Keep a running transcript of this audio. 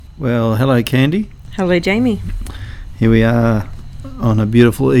Well, hello, Candi. Hello, Jamie. Here we are on a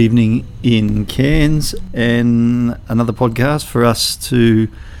beautiful evening in Cairns, and another podcast for us to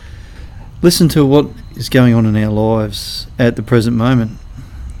listen to what is going on in our lives at the present moment.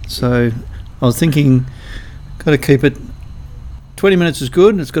 So I was thinking, got to keep it 20 minutes is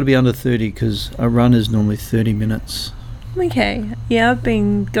good, and it's got to be under 30 because a run is normally 30 minutes. Okay. Yeah, I've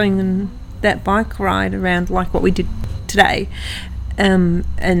been going on that bike ride around like what we did today, and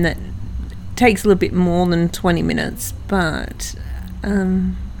that takes a little bit more than 20 minutes, but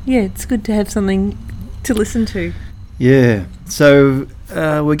yeah, it's good to have something to listen to. Yeah, so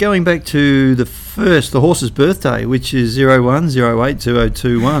we're going back to the horse's birthday, which is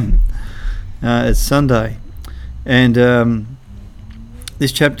 01/08/2021. It's Sunday, and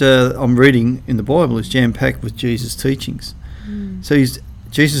this chapter I'm reading in the Bible is jam-packed with Jesus' teachings. So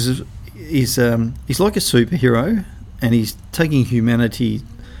Jesus is like a superhero, and he's taking humanity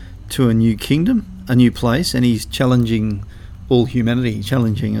to a new kingdom, a new place, and he's challenging all humanity,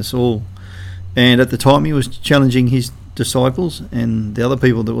 challenging us all. And at the time he was challenging his disciples and the other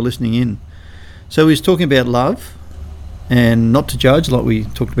people that were listening in. So he was talking about love and not to judge, like we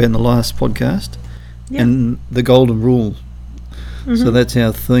talked about in the last podcast, and the golden rule. So that's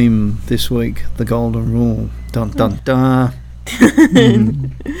our theme this week, the golden rule. Dun dun dun.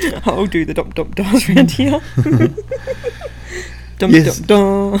 I'll do the dum-dum-dums around here. Yes,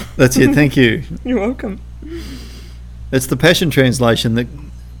 Dum-dum-dum. that's it, thank you. You're welcome. It's the Passion Translation that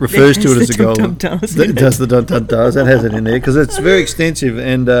refers to it as a golden. That does the dun-dun-dun. That has it in there because it's very extensive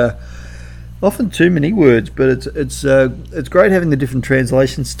and often too many words, but it's great having the different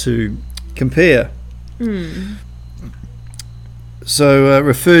translations to compare. So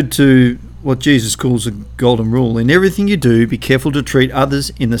referred to what Jesus calls a golden rule. In everything you do, be careful to treat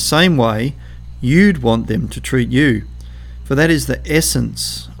others in the same way you'd want them to treat you. For that is the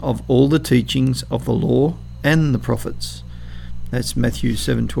essence of all the teachings of the law and the prophets. That's Matthew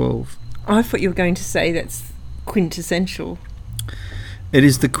 7:12. I thought you were going to say that's quintessential. It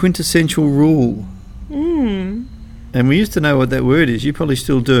is the quintessential rule. And we used to know what that word is. You probably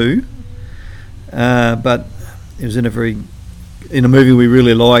still do. But it was in a movie we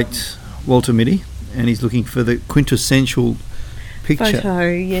really liked, Walter Mitty, and he's looking for the quintessential picture. Photo,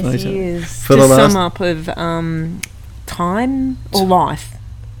 yes, Photo. he is. For to the sum up of Time or Life?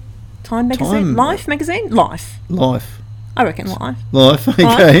 Time magazine? Life magazine? Life. I reckon Life.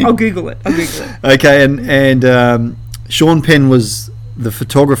 Okay. I'll Google it. Okay, and Sean Penn was the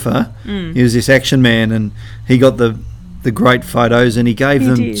photographer. He was this action man, and he got the great photos, and he gave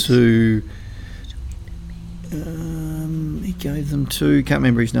them to can't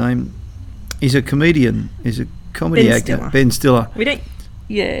remember his name. He's a comedian. He's a comedy actor. Ben Stiller.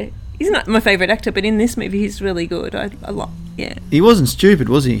 He's not my favourite actor, but in this movie he's really good. I like. Yeah. He wasn't stupid,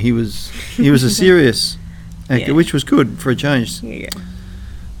 was he? He was a serious actor, which was good for a change. Yeah.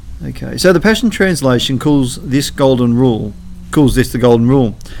 Okay, so the Passion Translation calls this the golden rule.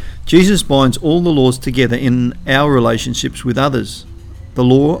 Jesus binds all the laws together in our relationships with others, the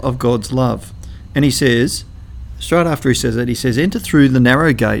law of God's love. And he says, straight after he says that, he says, enter through the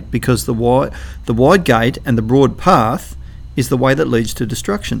narrow gate, because the wide gate and the broad path is the way that leads to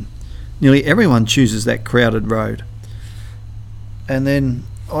destruction. Nearly everyone chooses that crowded road. And then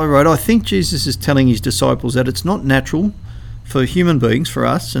I think Jesus is telling his disciples that it's not natural for human beings, for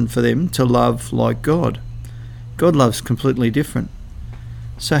us and for them, to love like God. God loves completely different.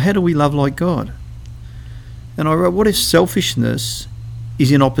 So how do we love like God? And I wrote, what if selfishness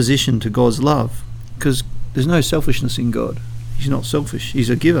is in opposition to God's love? Because there's no selfishness in God. He's not selfish. He's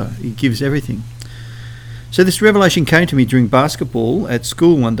a giver. He gives everything. So this revelation came to me during basketball at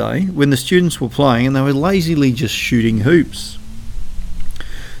school one day when the students were playing and they were lazily just shooting hoops.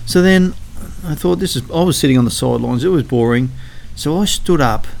 So then I thought, I was sitting on the sidelines. It was boring. So I stood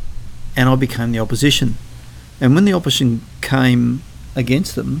up and I became the opposition. And when the opposition came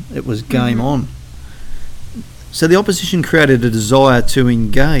against them, it was game on. So the opposition created a desire to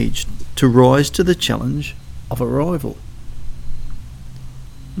engage, to rise to the challenge of a rival.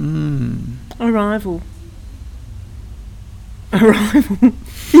 Arrival.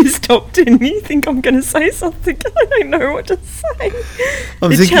 You stopped and you think I'm going to say something. I don't know what to say.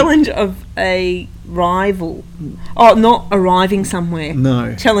 Challenge of a rival. Oh, not arriving somewhere.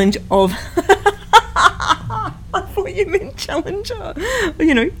 No. Challenge of... I thought you meant challenger.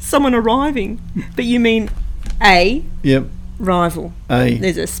 Someone arriving. But you mean a rival.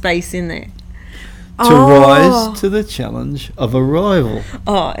 There's a space in there. To rise to the challenge of a rival.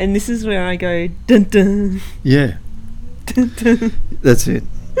 Oh, and this is where I go, dun dun. Yeah. Dun, dun. That's it.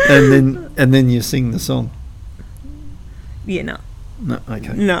 And then you sing the song. Yeah, no. No,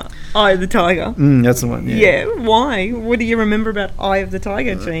 okay. No, Eye of the Tiger. That's the one, yeah. Yeah, why? What do you remember about Eye of the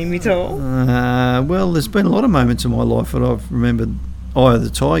Tiger, Jamie Tall? Well, there's been a lot of moments in my life that I've remembered Eye of the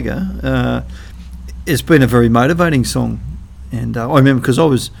Tiger. It's been a very motivating song. And I remember because I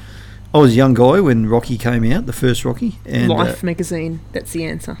was a young guy when Rocky came out, the first Rocky. And Life magazine. That's the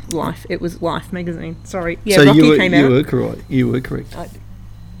answer. Life. It was Life magazine. Sorry. Yeah, so Rocky came out. You were correct.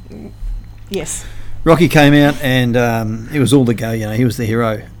 Yes. Rocky came out and it was all the go, he was the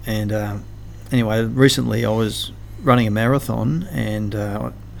hero. And anyway, recently I was running a marathon and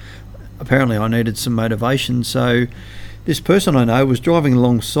apparently I needed some motivation. So this person I know was driving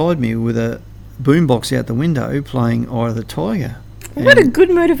alongside me with a boombox out the window playing Eye of the Tiger. What a good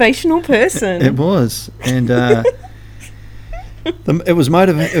motivational person. It was. And it was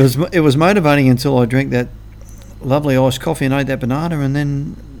motivating until I drank that lovely iced coffee and ate that banana, and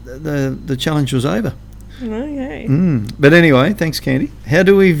then the challenge was over. Okay. But anyway, thanks, Candi. How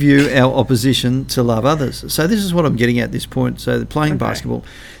do we view our opposition to love others? So this is what I'm getting at this point. So playing basketball.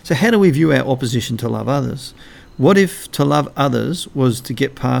 So how do we view our opposition to love others? What if to love others was to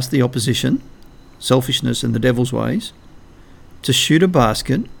get past the opposition, selfishness and the devil's ways, to shoot a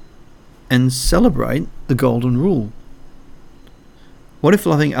basket and celebrate the golden rule? What if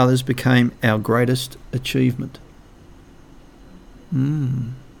loving others became our greatest achievement?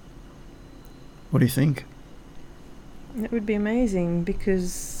 What do you think? That would be amazing,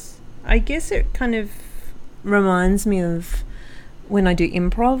 because I guess it kind of reminds me of when I do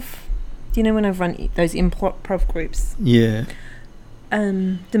improv. When I've run those improv groups? Yeah.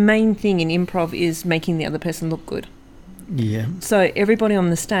 The main thing in improv is making the other person look good. Yeah. So everybody on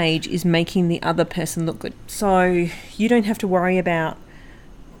the stage is making the other person look good. So you don't have to worry about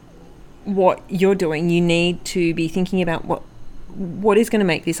what you're doing. You need to be thinking about what is going to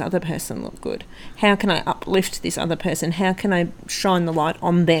make this other person look good. How can I uplift this other person? How can I shine the light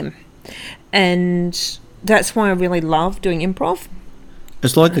on them? And that's why I really love doing improv.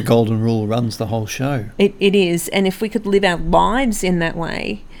 It's like the golden rule runs the whole show. It is. And if we could live our lives in that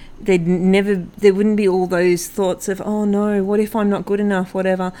way, there wouldn't be all those thoughts of, oh no, what if I'm not good enough,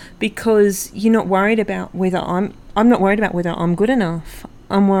 whatever, because you're not worried about whether I'm not worried about whether I'm good enough.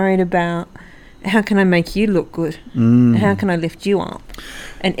 I'm worried about how can I make you look good? How can I lift you up?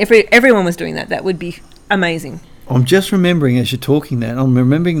 And if everyone was doing that, that would be amazing. I'm just remembering as you're talking that, I'm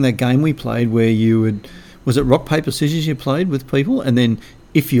remembering that game we played where was it rock, paper, scissors you played with people? And then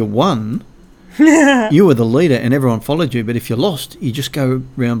if you won, you were the leader and everyone followed you. But if you lost, you just go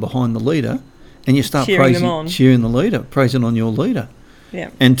round behind the leader and you start cheering the leader, praising on your leader.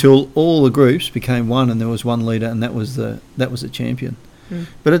 Yeah. Until all the groups became one and there was one leader, and that was the champion.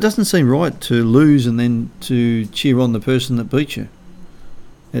 But it doesn't seem right to lose and then to cheer on the person that beat you.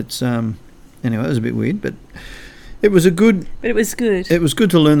 It's anyway, it was a bit weird, but it was good. It was good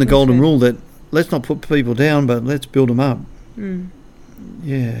to learn the golden rule that let's not put people down, but let's build them up.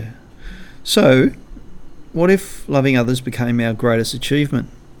 Yeah. So, what if loving others became our greatest achievement?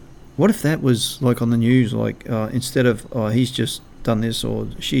 What if that was like on the news, like instead of he's just done this or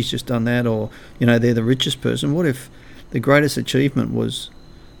she's just done that, or they're the richest person? What if the greatest achievement was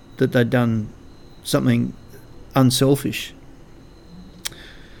that they'd done something unselfish?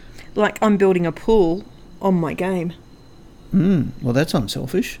 Like I'm building a pool on my game. Well, that's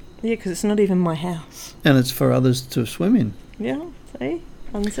unselfish. Yeah, because it's not even my house. And it's for others to swim in. Yeah, see?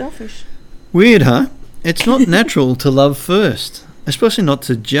 Unselfish. Weird, huh? It's not natural to love first, especially not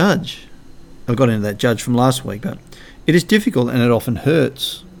to judge. I got into that judge from last week, but it is difficult and it often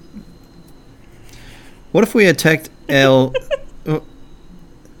hurts. What if we attacked our... I'm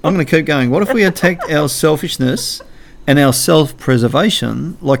going to keep going. What if we attacked our selfishness and our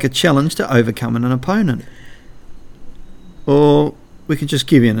self-preservation like a challenge to overcome an opponent? Or we could just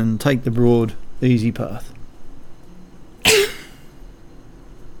give in and take the broad, easy path.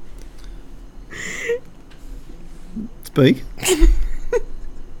 Speak.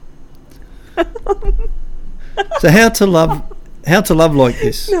 So how to love like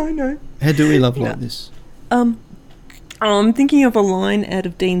this? No. How do we love like this? I'm thinking of a line out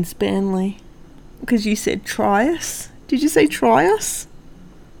of Dean Spanley, because you said try us. Did you say try us?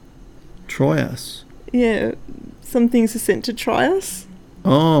 Try us? Yeah, some things are sent to try us.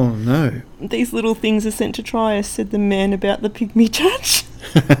 Oh, no. These little things are sent to try us, said the man about the pygmy judge.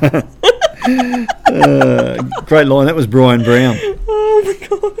 Great line. That was Brian Brown. Oh my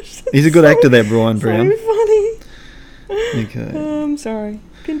gosh. He's a good actor, that Brian Brown. So funny. Okay. I'm sorry.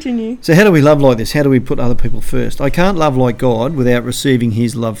 Continue. So how do we love like this? How do we put other people first? I can't love like God without receiving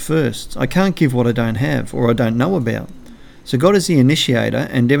his love first. I can't give what I don't have or I don't know about. So God is the initiator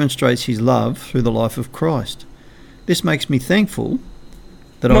and demonstrates his love through the life of Christ. This makes me thankful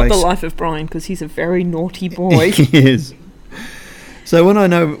Not the life of Brian, because he's a very naughty boy. He is. So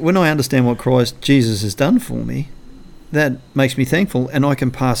when I understand what Christ Jesus has done for me, that makes me thankful, and I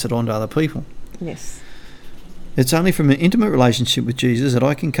can pass it on to other people. Yes. It's only from an intimate relationship with Jesus that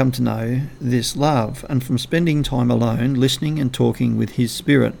I can come to know this love, and from spending time alone, listening and talking with his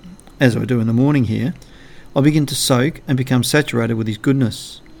Spirit, as I do in the morning here, I begin to soak and become saturated with his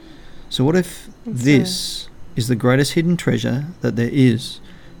goodness. So what if this is the greatest hidden treasure that there is,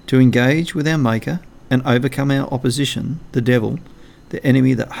 to engage with our Maker and overcome our opposition, the devil, the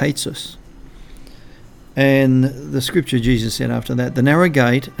enemy that hates us? And the scripture, Jesus said after that, the narrow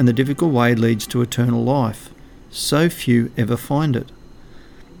gate and the difficult way leads to eternal life. So few ever find it.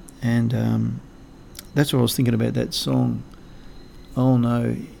 And that's what I was thinking about, that song. Oh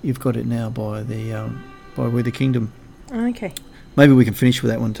no, you've got it now, by We the Kingdom. Okay. Maybe we can finish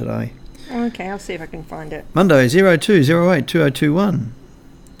with that one today. Okay, I'll see if I can find it. Monday, 0208-2021.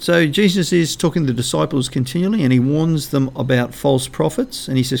 So Jesus is talking to the disciples continually, and he warns them about false prophets,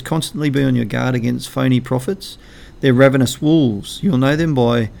 and he says, constantly be on your guard against phony prophets. They're ravenous wolves. You'll know them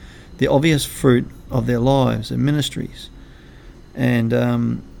by the obvious fruit of their lives and ministries. And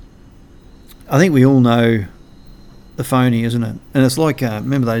I think we all know the phony, isn't it? And it's like,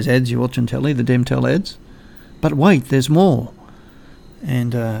 remember those ads you watch on telly, the Demtel ads? But wait, there's more.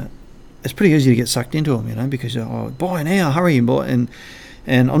 And it's pretty easy to get sucked into them, because, buy now, hurry and buy.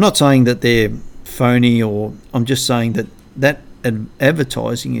 And I'm not saying that they're phony, or I'm just saying that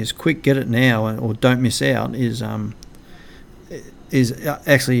advertising is quick, get it now, or don't miss out, is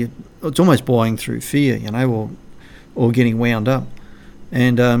actually, it's almost buying through fear, or getting wound up.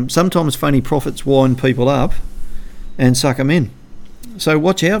 And sometimes phony prophets wind people up and suck them in. So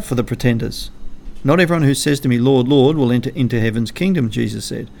watch out for the pretenders. Not everyone who says to me, Lord, Lord, will enter into heaven's kingdom, Jesus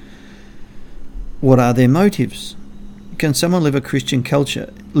said. What are their motives? Can someone live in a Christian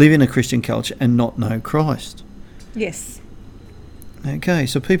culture and not know Christ? Yes. Okay,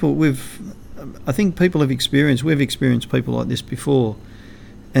 so I think people we've experienced people like this before,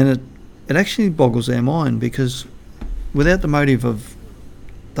 and it actually boggles our mind, because without the motive of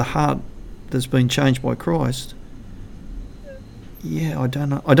the heart that's been changed by Christ, I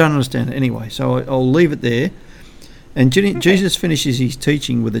don't understand it anyway. So I'll leave it there. And Jesus finishes his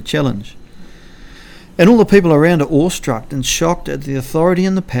teaching with a challenge. And all the people around are awestruck and shocked at the authority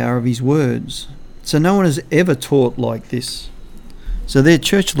and the power of his words. So no one has ever taught like this. So their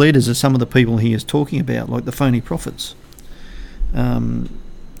church leaders are some of the people he is talking about, like the phony prophets. They're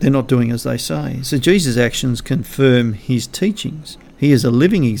not doing as they say. So Jesus' actions confirm his teachings. He is a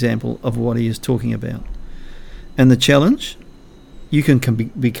living example of what he is talking about. And the challenge? You can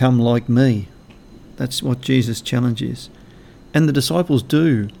become like me. That's what Jesus' challenge is. And the disciples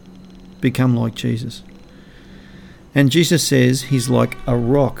do become like Jesus. And Jesus says he's like a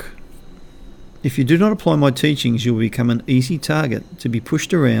rock. If you do not apply my teachings, you'll become an easy target to be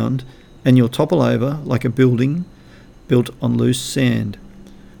pushed around, and you'll topple over like a building built on loose sand.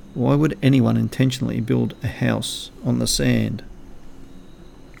 Why would anyone intentionally build a house on the sand?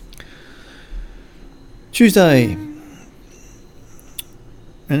 Tuesday.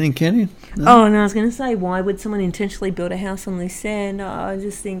 Anything, Candi? No? Oh, no, I was going to say, why would someone intentionally build a house on this sand? I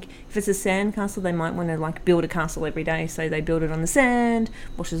just think if it's a sand castle, they might want to build a castle every day. So they build it on the sand,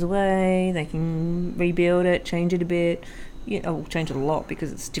 washes away, they can rebuild it, change it a bit. Change it a lot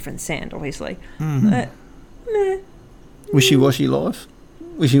because it's different sand, obviously. Mm-hmm. But, meh. Wishy-washy life.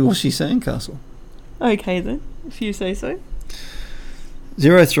 Wishy-washy sandcastle. Okay then, if you say so.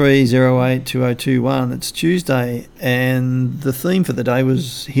 0308-2021. It's Tuesday, and the theme for the day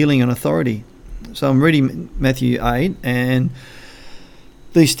was healing and authority. So I'm reading Matthew 8, and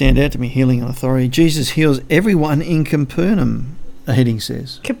these stand out to me: healing and authority. Jesus heals everyone in Capernaum, a heading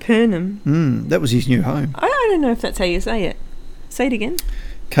says. Capernaum? That was his new home. I don't know if that's how you say it. Say it again.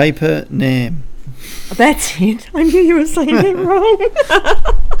 Capernaum. That's it. I knew you were saying it wrong.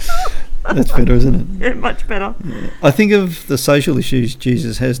 That's better, isn't it? Yeah, much better. Yeah. I think of the social issues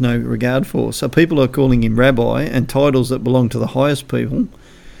Jesus has no regard for. So people are calling him rabbi, and titles that belong to the highest people.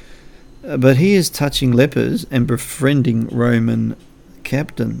 But he is touching lepers and befriending Roman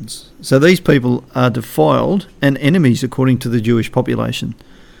captains. So these people are defiled and enemies according to the Jewish population.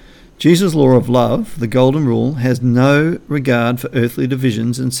 Jesus' law of love, the golden rule, has no regard for earthly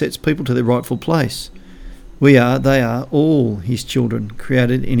divisions and sets people to their rightful place. They are all his children,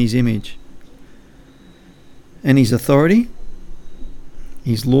 created in his image. And his authority,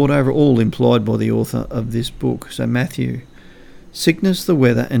 he's Lord over all, implied by the author of this book, so Matthew. Sickness, the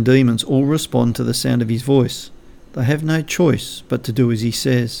weather, and demons all respond to the sound of his voice. They have no choice but to do as he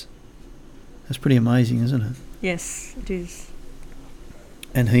says. That's pretty amazing, isn't it? Yes, it is.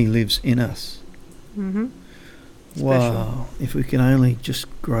 and he lives in us. Mm-hmm. Wow, if we can only just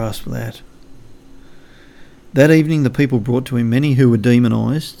grasp that. That evening the people brought to him many who were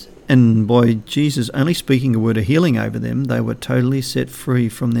demonised, and by Jesus only speaking a word of healing over them, they were totally set free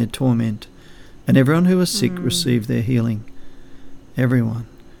from their torment. And everyone who was sick received their healing. Everyone.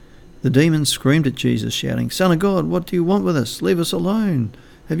 The demons screamed at Jesus, shouting, "Son of God, what do you want with us? Leave us alone.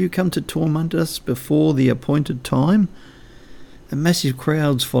 Have you come to torment us before the appointed time?" And massive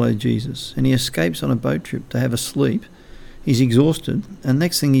crowds followed Jesus, and he escapes on a boat trip to have a sleep. He's exhausted, and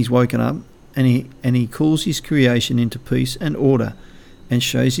next thing he's woken up, and he calls his creation into peace and order, and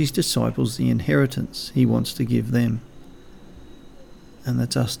shows his disciples the inheritance he wants to give them. And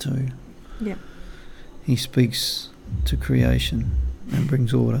that's us too. Yeah. He speaks to creation and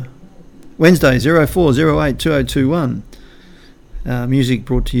brings order. Wednesday, 0408 2021. Music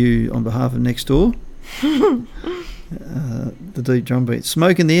brought to you on behalf of Next Door. The deep drum beat.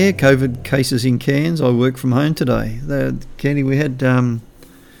 Smoke in the air, COVID cases in Cairns. I work from home today. Candi, we had...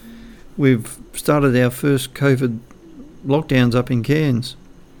 we've started our first COVID lockdowns up in Cairns.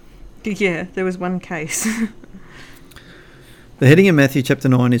 Yeah, there was one case. The heading of Matthew chapter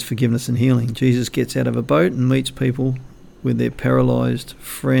 9 is forgiveness and healing. Jesus gets out of a boat and meets people with their paralysed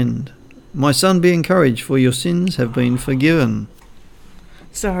friend. "My son, be encouraged, for your sins have been forgiven."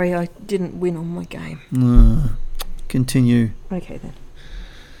 Sorry, I didn't win on my game. Continue. Okay then.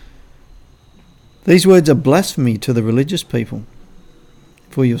 These words are blasphemy to the religious people.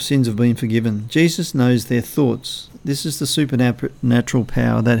 "For your sins have been forgiven." Jesus knows their thoughts. This is the supernatural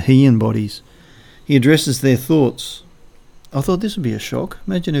power that he embodies. He addresses their thoughts. I thought this would be a shock.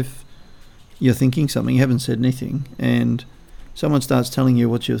 Imagine if you're thinking something, you haven't said anything, and someone starts telling you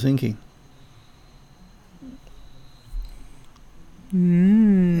what you're thinking.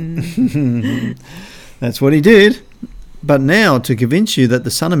 That's what he did. "But now, to convince you that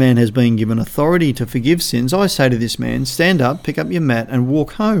the Son of Man has been given authority to forgive sins, I say to this man, stand up, pick up your mat, and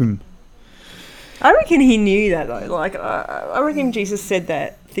walk home." I reckon he knew that though. Like, I reckon Jesus said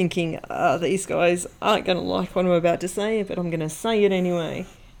that thinking, these guys aren't going to like what I'm about to say, but I'm going to say it anyway.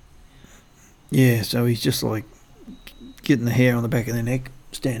 Yeah, so he's just like getting the hair on the back of their neck,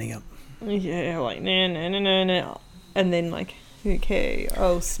 standing up. Yeah, like, no. And then like, okay,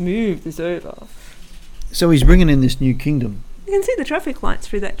 I'll smooth this over. So he's bringing in this new kingdom. You can see the traffic lights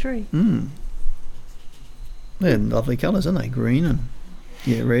through that tree. They're lovely colours, aren't they? Green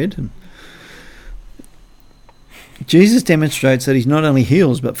and red. And Jesus demonstrates that he not only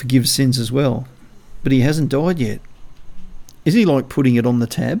heals but forgives sins as well. But he hasn't died yet. Is he like putting it on the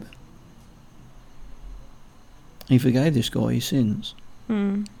tab? He forgave this guy his sins.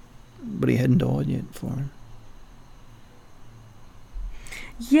 But he hadn't died yet for him.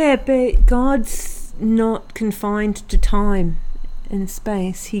 Yeah, but God's not confined to time and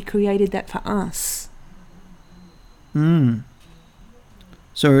space. He created that for us.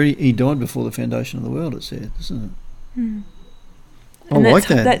 So he died before the foundation of the world, it said, doesn't it? I And like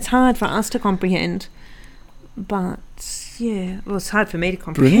that. That's hard for us to comprehend. But, yeah, well, it's hard for me to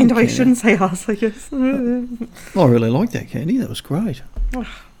comprehend. Brilliant, I shouldn't say us, I guess. I really like that, Candi. That was great.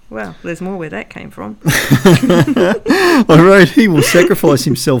 Well, there's more where that came from. I wrote, he will sacrifice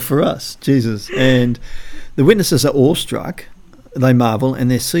himself for us, Jesus. And the witnesses are awestruck. They marvel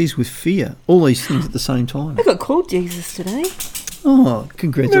and they're seized with fear. All these things at the same time. I got called Jesus today. Oh,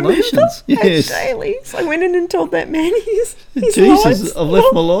 congratulations. Yes. At Shaylee's. I went in and told that man his Jesus, lights. I've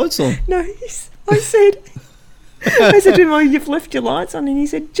left my lights on. No, I said to him, "Oh, you've left your lights on," and he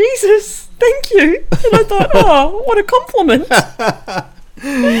said, "Jesus, thank you." And I thought, oh, what a compliment.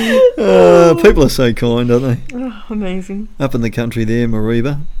 People are so kind, aren't they? Oh, amazing. Up in the country there,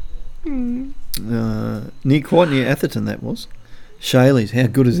 Mariba. Quite near Atherton, that was. Shaylee's, how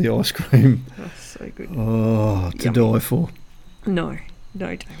good is the ice cream? Oh, so good. Oh, to die for. No,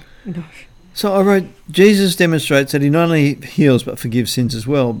 don't. No. So I wrote, Jesus demonstrates that he not only heals but forgives sins as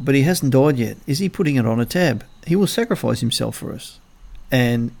well, but he hasn't died yet. Is he putting it on a tab? He will sacrifice himself for us.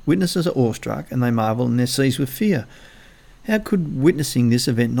 And witnesses are awestruck and they marvel and they're seized with fear. How could witnessing this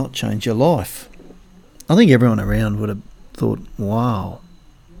event not change your life? I think everyone around would have thought, wow.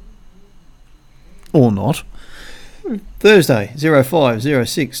 Or not. Thursday,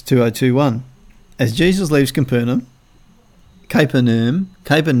 0506 2021. As Jesus leaves Capernaum. Yeah,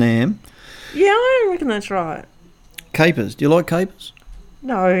 I reckon that's right. Capers. Do you like capers?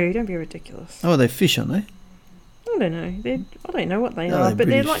 No, don't be ridiculous. Oh, they're fish, aren't they? I don't know. I don't know what they No, are, they're but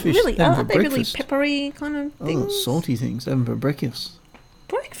they're British like fish. really, They're for aren't they really breakfast. peppery kind of things? Oh, salty things. They have them for breakfast.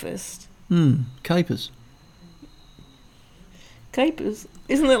 Breakfast? Capers. Capers?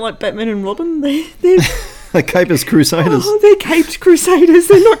 Isn't that like Batman and Robin? They're They're capers crusaders. Oh, they're caped crusaders.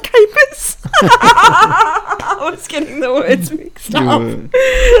 They're not capers. I was getting the words mixed up.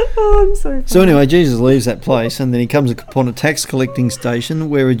 Oh, I'm so funny. So anyway, Jesus leaves that place, and then he comes upon a tax collecting station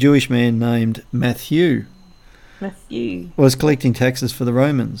where a Jewish man named Matthew was collecting taxes for the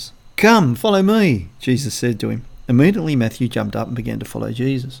Romans. "Come, follow me," Jesus said to him. Immediately Matthew jumped up and began to follow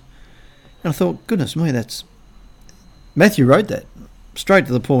Jesus. And I thought, goodness me, Matthew wrote that. Straight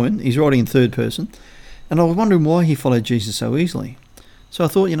to the point. He's writing in third person. And I was wondering why he followed Jesus so easily. So I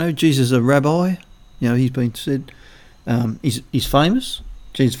thought, Jesus is a rabbi. He's been said, he's famous.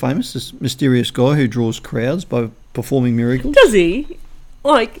 Jesus is famous, this mysterious guy who draws crowds by performing miracles. Does he?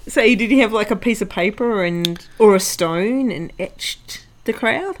 Like, say, did he have like a piece of paper or a stone and etched the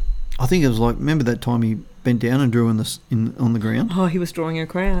crowd? I think it was like, remember that time he bent down and drew on the ground? Oh, he was drawing a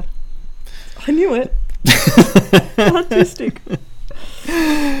crowd. I knew it. Artistic.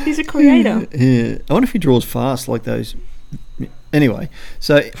 He's a creator. Yeah. I wonder if he draws fast like those. Anyway,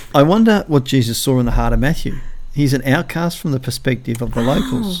 so I wonder what Jesus saw in the heart of Matthew. He's an outcast from the perspective of the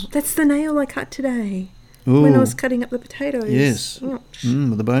locals. That's the nail I cut today. Ooh. When I was cutting up the potatoes. Yes.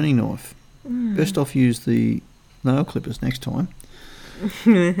 With a boning knife. Best off use the nail clippers next time.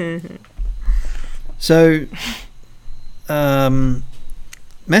 So,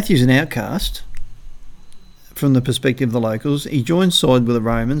 Matthew's an outcast from the perspective of the locals. He joins side with the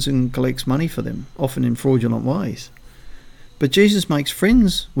Romans and collects money for them, often in fraudulent ways. But Jesus makes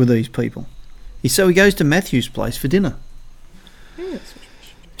friends with these people. So he goes to Matthew's place for dinner. Yes.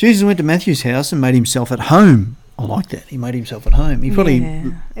 Jesus went to Matthew's house and made himself at home. I like that. He made himself at home. He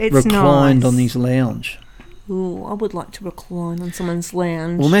probably reclined on his lounge. Ooh, I would like to recline on someone's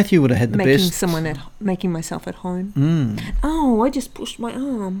lounge. Well, Matthew would have had the best. Making myself at home. Oh, I just pushed my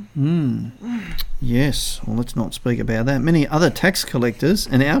arm. Yes. Well, let's not speak about that. Many other tax collectors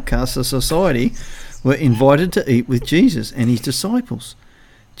and outcasts of society were invited to eat with Jesus and his disciples.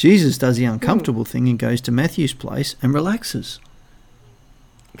 Jesus does the uncomfortable thing and goes to Matthew's place and relaxes.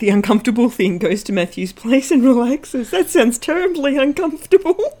 The uncomfortable thing goes to Matthew's place and relaxes. That sounds terribly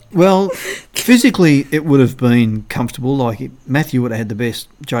uncomfortable. Well, physically it would have been comfortable. Like Matthew would have had the best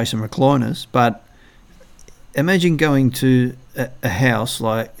Jason recliners. But imagine going to a house,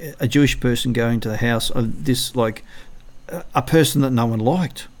 like a Jewish person going to the house of this, like a person that no one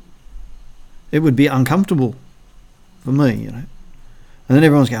liked. It would be uncomfortable for me, And then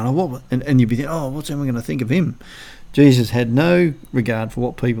everyone's going, oh, what? And you'd be thinking, oh, what's everyone going to think of him? Jesus had no regard for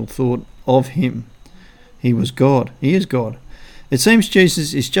what people thought of him. He was God. He is God. It seems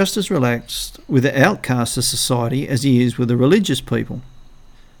Jesus is just as relaxed with the outcasts of society as he is with the religious people.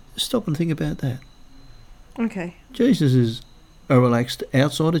 Stop and think about that. Okay. Jesus is a relaxed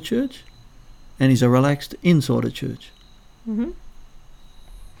outside of church, and he's a relaxed inside of church. Mm-hmm.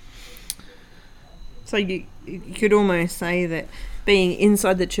 So you could almost say that being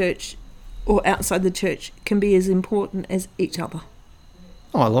inside the church or outside the church can be as important as each other.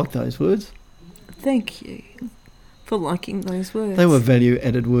 Oh, I like those words. Thank you for liking those words. They were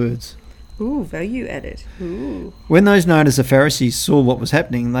value-added words. Ooh, value added. Ooh. When those known as the Pharisees saw what was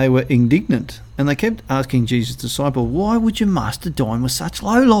happening, they were indignant, and they kept asking Jesus' disciple, "Why would your master dine with such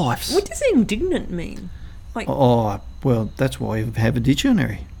lowlifes?" What does indignant mean? Oh, well, that's why you have a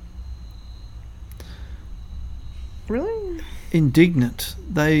dictionary. Really? Indignant.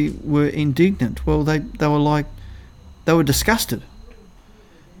 They were indignant. Well, they were disgusted.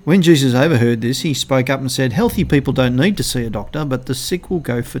 When Jesus overheard this, he spoke up and said, "Healthy people don't need to see a doctor, but the sick will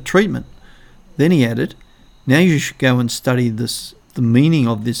go for treatment." Then he added, "Now you should go and study the meaning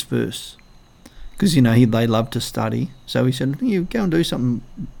of this verse." Because, they love to study. So he said, "You go and do something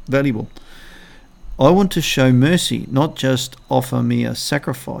valuable. I want to show mercy, not just offer me a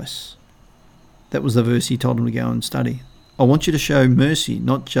sacrifice." That was the verse he told him to go and study. I want you to show mercy,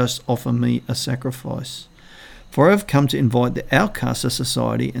 not just offer me a sacrifice. For I have come to invite the outcasts of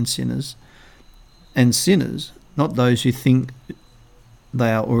society and sinners, not those who think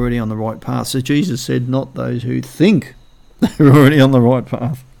they are already on the right path. So Jesus said, not those who think they're already on the right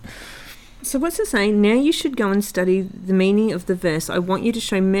path. So what's it saying? Now you should go and study the meaning of the verse. I want you to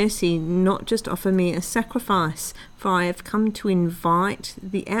show mercy, not just offer me a sacrifice. For I have come to invite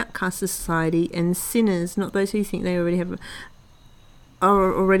the outcasts of society and sinners, not those who think they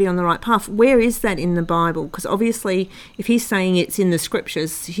are already on the right path. Where is that in the Bible? Because obviously, if he's saying it's in the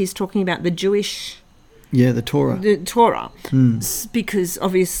scriptures, he's talking about the Jewish... Yeah, the Torah. Because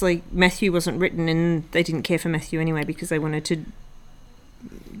obviously Matthew wasn't written and they didn't care for Matthew anyway because they wanted to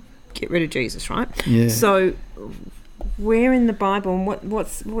get rid of Jesus, right? Yeah. So where in the Bible and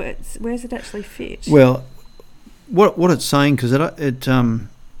where's it actually fit? Well, what it's saying, because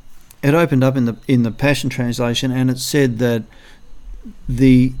it opened up in the Passion Translation, and it said that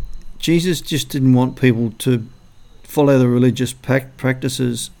Jesus just didn't want people to follow the religious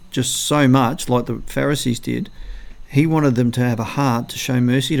practices just so much like the Pharisees did. He wanted them to have a heart to show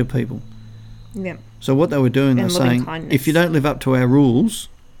mercy to people. Yeah. So what they were doing, they're saying, kindness. if you don't live up to our rules,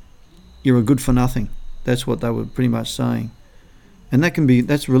 you're a good for nothing. That's what they were pretty much saying. And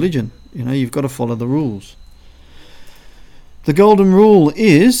that's religion. You know, you've got to follow the rules. The golden rule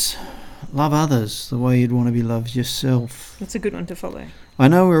is love others the way you'd want to be loved yourself. That's a good one to follow. I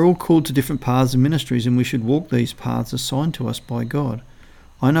know we're all called to different paths and ministries, and we should walk these paths assigned to us by God.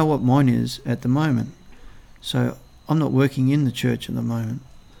 I know what mine is at the moment. So I'm not working in the church at the moment,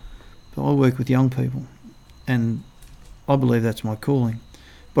 but I work with young people, and I believe that's my calling.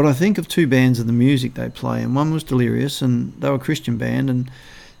 But I think of two bands of the music they play, and one was Delirious, and they were a Christian band, and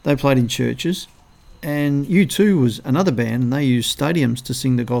they played in churches. And U2 was another band, and they used stadiums to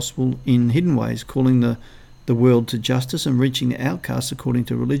sing the gospel in hidden ways, calling the world to justice and reaching the outcasts according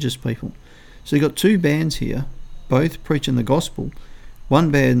to religious people. So you've got two bands here, both preaching the gospel. One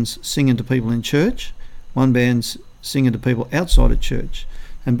band's singing to people in church, one band's singing to people outside of church.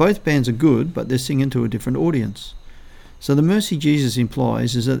 And both bands are good, but they're singing to a different audience. So the mercy Jesus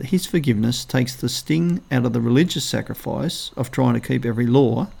implies is that his forgiveness takes the sting out of the religious sacrifice of trying to keep every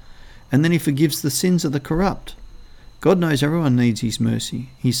law, and then he forgives the sins of the corrupt. God knows everyone needs his mercy,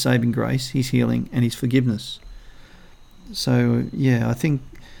 his saving grace, his healing, and his forgiveness. So, yeah, I think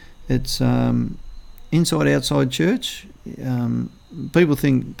it's inside-outside church. People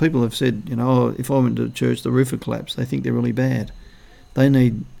have said, you know, oh, if I went to church, the roof would collapse. They think they're really bad. They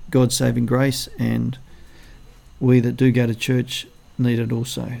need God's saving grace, and we that do go to church need it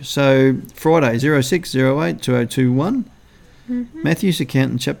also. So, Friday, 0608 2021. Matthew's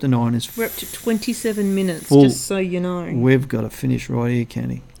account in chapter 9 is We're up to 27 minutes, full. just so you know. We've got to finish right here,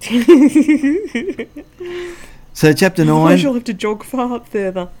 Candi. So chapter 9... Otherwise you'll have to jog far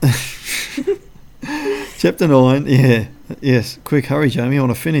further. Chapter 9, yeah. Yes, quick, hurry, Jamie, I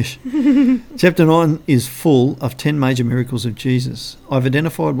want to finish. Chapter 9 is full of 10 major miracles of Jesus. I've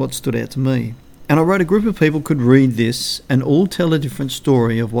identified what stood out to me. And I wrote a group of people could read this and all tell a different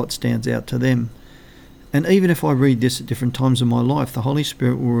story of what stands out to them. And even if I read this at different times in my life, the Holy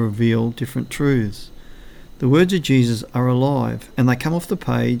Spirit will reveal different truths. The words of Jesus are alive, and they come off the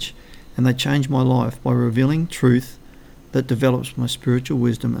page, and they change my life by revealing truth that develops my spiritual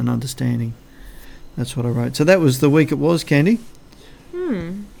wisdom and understanding. That's what I wrote. So that was the week it was, Candi.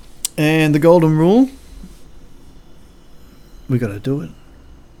 And the golden rule, we got to do it.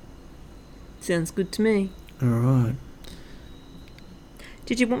 Sounds good to me. All right.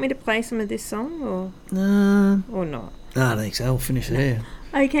 Did you want me to play some of this song, or not? No, I don't think so. I'll finish there.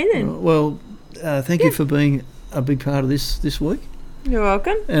 Okay then. Well, thank you for being a big part of this week. You're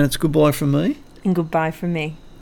welcome. And it's goodbye from me. And goodbye from me.